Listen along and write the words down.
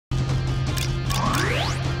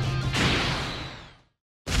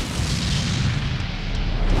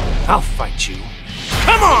I'll fight you.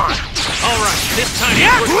 Come on! Alright, this time we're there!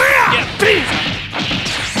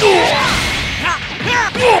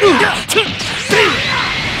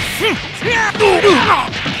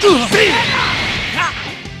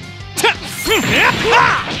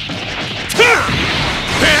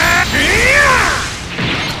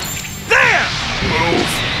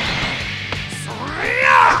 Move!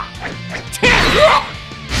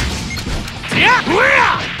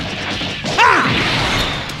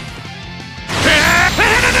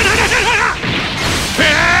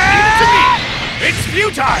 It's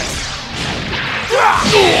futile!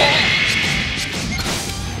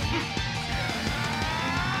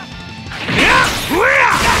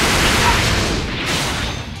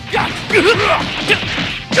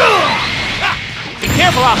 Be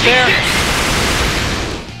careful out there!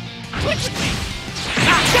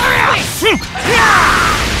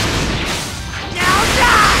 Now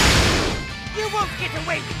die! You won't get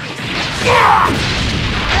away with this!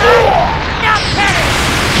 Now perish!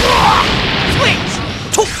 Switch!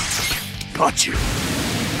 Got you!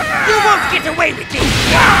 You won't get away with this!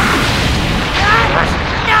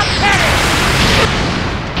 Now perish!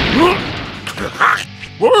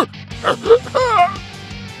 What?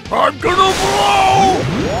 I'm gonna blow!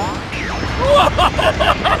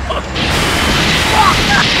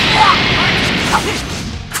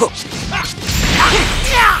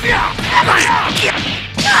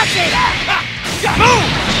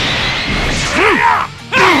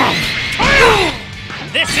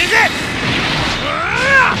 This is it!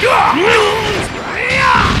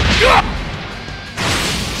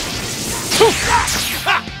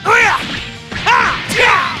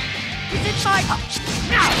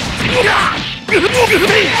 Is it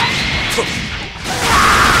my...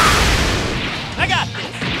 I got this!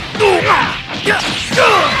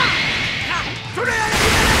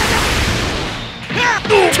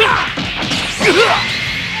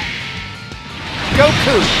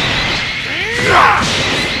 Goku!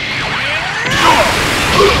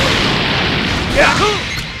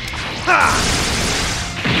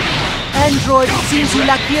 Android, it seems you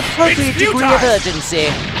lack the appropriate degree of urgency.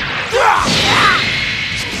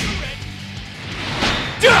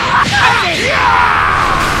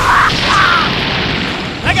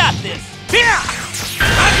 I got this!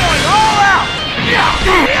 I'm going all out! Now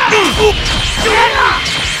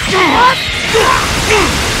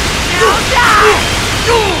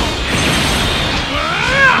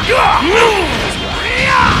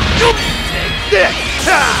Take this!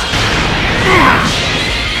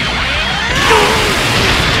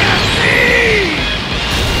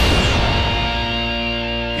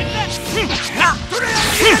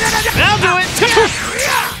 I'll do it!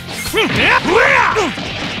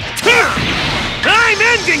 I'm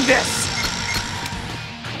ending this!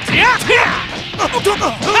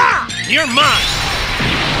 You're mine!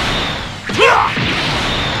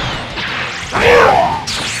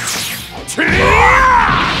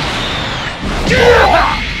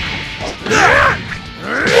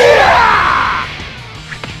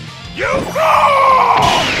 You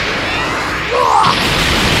fall!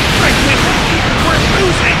 I can't believe we're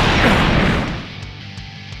losing!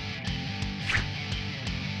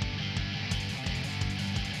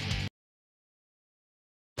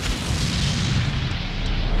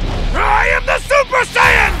 I am the Super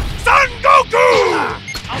Saiyan Son Goku!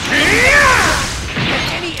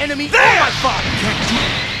 Any enemy there! or my father!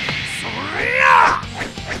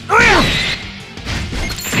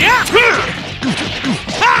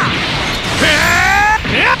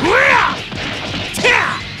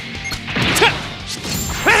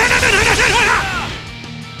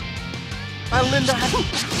 Linda has...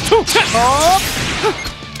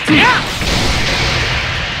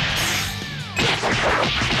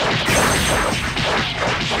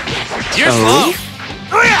 You're slow!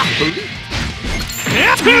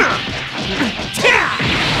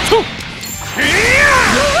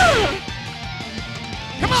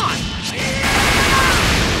 Come on!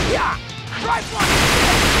 Drive one!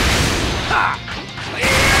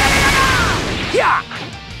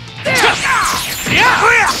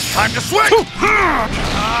 Time to switch!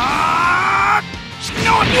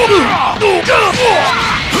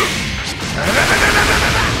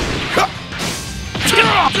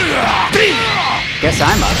 Guess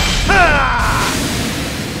I'm up.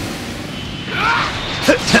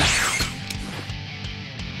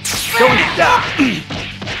 Going down!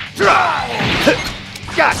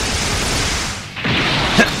 Got it!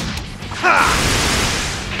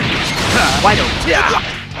 Why don't you?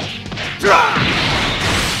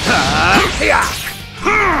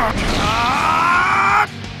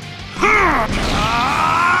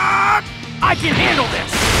 I can handle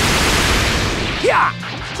this! Yeah!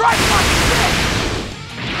 Try blocking this!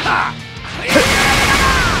 Ha!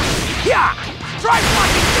 Yeah! Try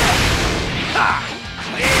blocking this! Ha!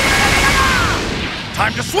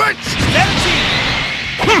 Time to switch!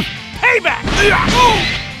 17! Payback!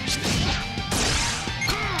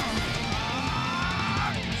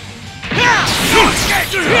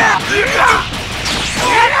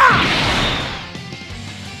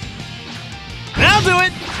 I'll do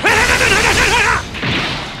it!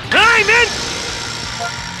 I'm in!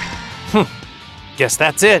 Guess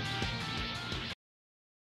that's it.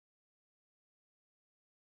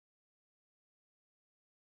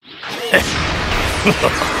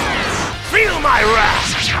 Feel my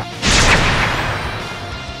wrath!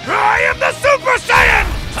 I am the Super Saiyan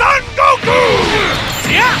Son Goku!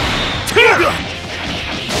 Yeah!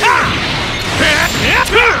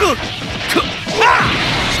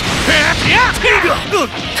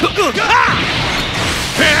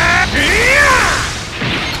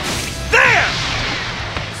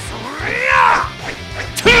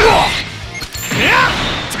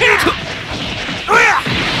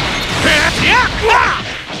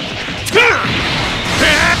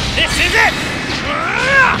 There! This is it!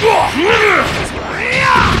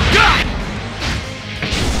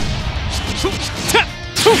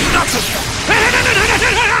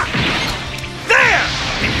 There!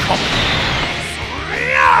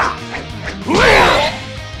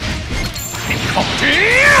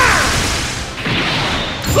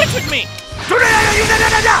 Switch with me!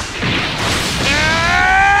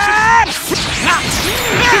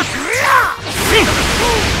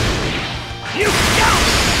 You go!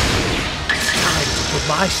 Time to put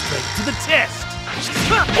my strength to the test.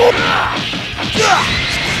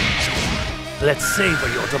 Let's savor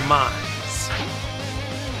your demise.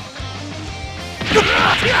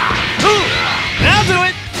 I'll do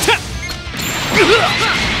it!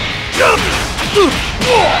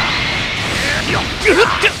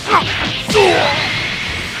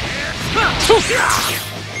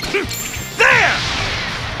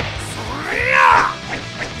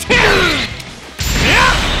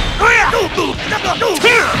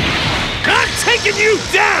 There! I'm taking you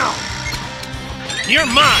down! You're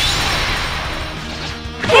mine!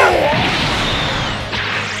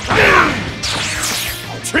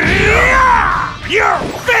 You're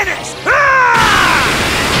finished!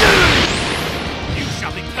 You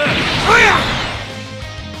shall be purged!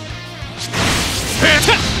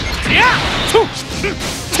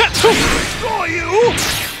 Destroy you!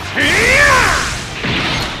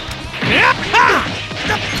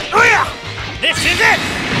 This is it!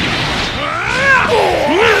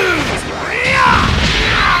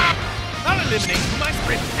 I'll eliminate you, my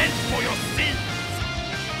repent for your sins!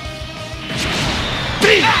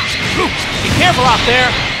 Be careful out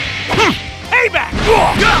there! Payback!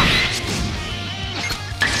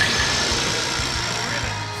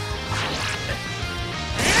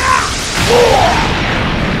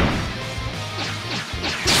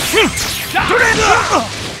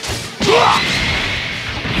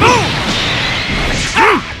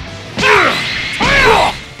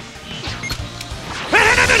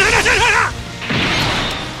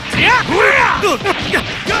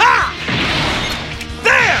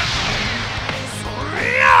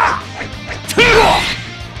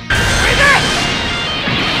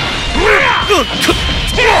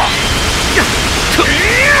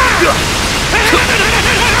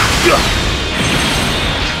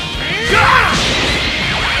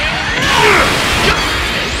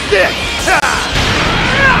 There!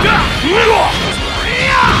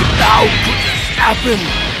 How could this happen?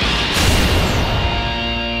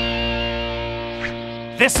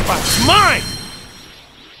 This fight's mine!